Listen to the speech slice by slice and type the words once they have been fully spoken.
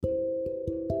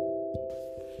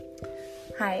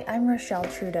Hi, I'm Rochelle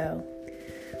Trudeau.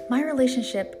 My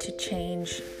relationship to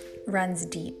change runs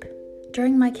deep.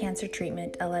 During my cancer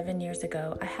treatment 11 years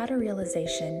ago, I had a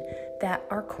realization that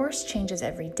our course changes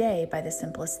every day by the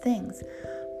simplest things.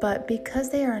 But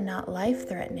because they are not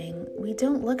life-threatening, we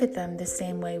don't look at them the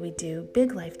same way we do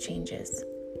big life changes.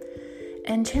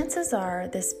 And chances are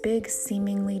this big,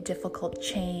 seemingly difficult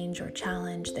change or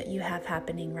challenge that you have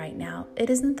happening right now,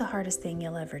 it isn't the hardest thing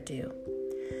you'll ever do.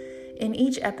 In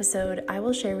each episode, I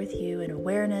will share with you an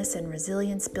awareness and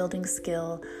resilience building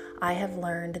skill I have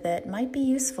learned that might be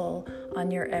useful on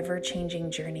your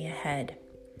ever-changing journey ahead.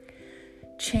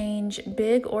 Change,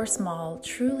 big or small,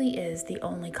 truly is the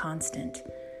only constant.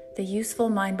 The useful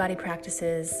mind-body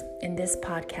practices in this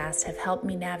podcast have helped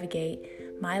me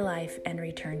navigate my life and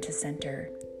return to center.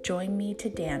 Join me to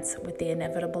dance with the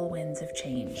inevitable winds of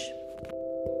change.